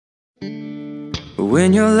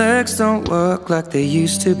when your legs don't work like they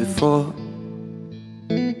used to before,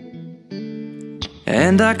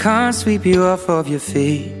 and I can't sweep you off of your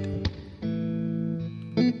feet.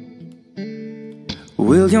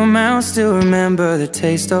 Will your mouth still remember the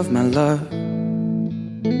taste of my love?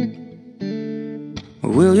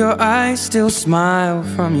 Will your eyes still smile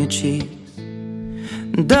from your cheeks?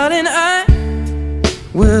 Darling, I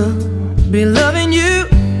will be loving you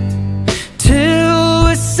till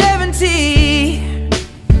we're 70.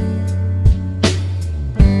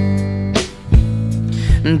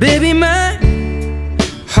 And baby, my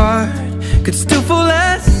heart could still fall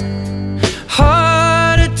as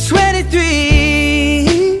hard at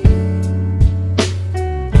 23.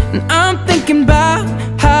 And I'm thinking about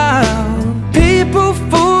how people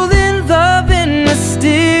fall in love in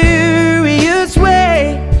mysterious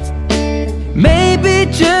ways. Maybe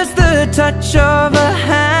just the touch of a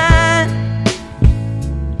hand.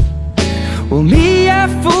 Well, me, I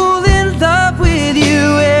fall in love with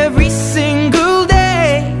you every single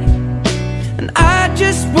day, and I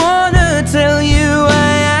just wanna tell you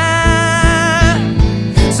I am.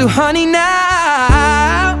 So honey,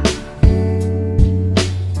 now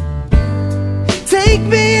take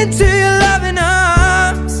me into your loving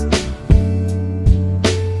arms.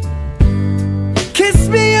 Kiss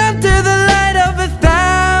me under the light of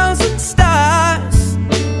 1,000 stars.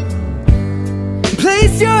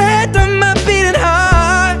 Place your head on my beating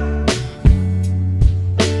heart.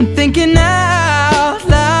 I'm thinking out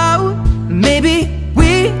loud, maybe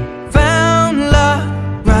we found love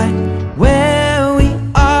right where we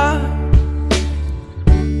are.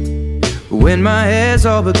 When my hair's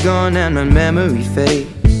all but gone and my memory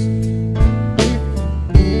fades,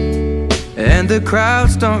 and the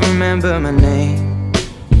crowds don't remember my name,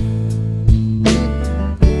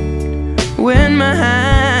 when my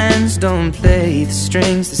hands don't play the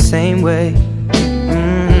strings the same way,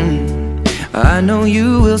 I know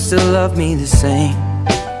you will still love me the same.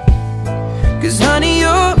 'Cause honey,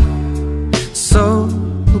 your soul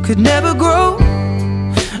could never grow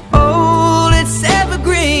old, it's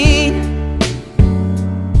evergreen.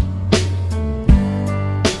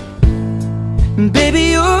 And baby,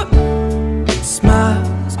 your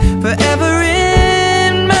smile's forever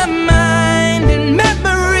in my mind and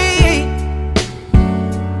memory.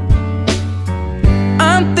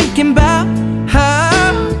 I'm thinking about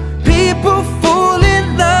how people fall in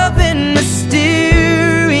love in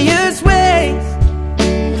mysterious ways,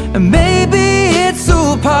 and maybe it's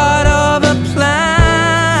all part of a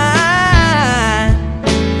plan.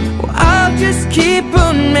 Well, I'll just keep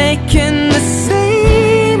on making the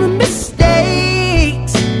same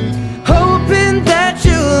mistakes, hoping that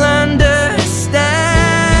you'll understand.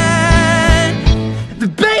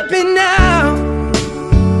 But baby, now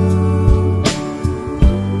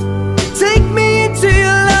take me into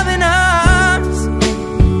your loving arms.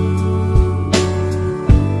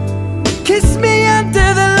 Kiss me under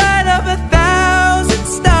the light of 1,000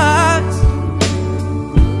 stars.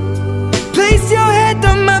 Place your head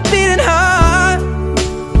on my beating heart.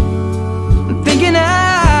 I'm thinking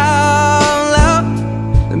out loud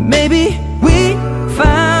that maybe we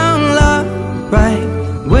found love right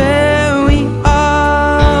where we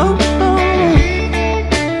are.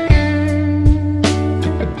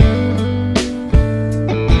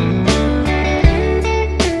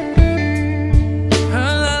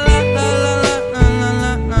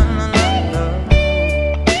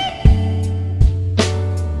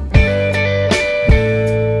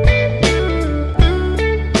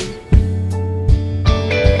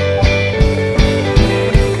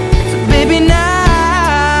 So baby,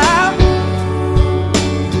 now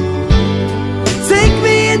take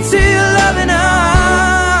me into your loving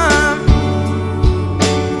arms.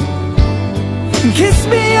 Kiss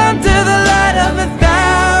me under the light of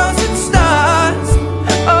 1,000 stars.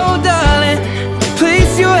 Oh darling,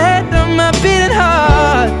 place your head on my beating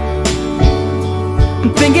heart.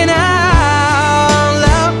 I'm thinking out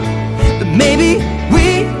loud that maybe we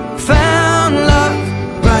found love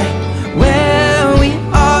right where we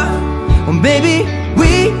are. Well, maybe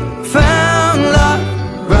we found love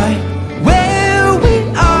right where we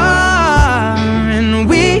are, and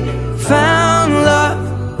we found love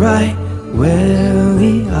right where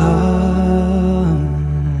we are.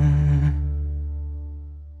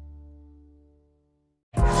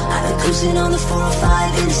 I've been cruising on the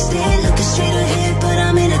 405 interstate, looking straight ahead, but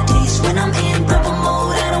I'm in a daze. When I'm in rebel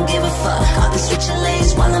mode, I don't give a fuck. I'll be switching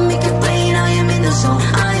lanes while I make it rain. I am in the zone,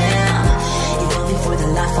 I am evolving for the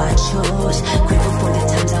life I chose. Grateful for the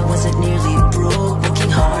times I wasn't nearly broke,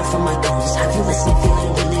 working hard for my goals. Have you listening,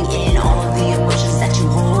 feeling, reeling in all the emotions that you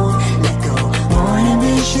hold? Let go. Born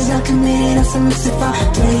ambitious not committed, that's a Lucifer.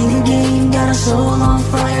 Playing a game, got a soul on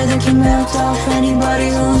fire that can melt off anybody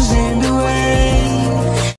who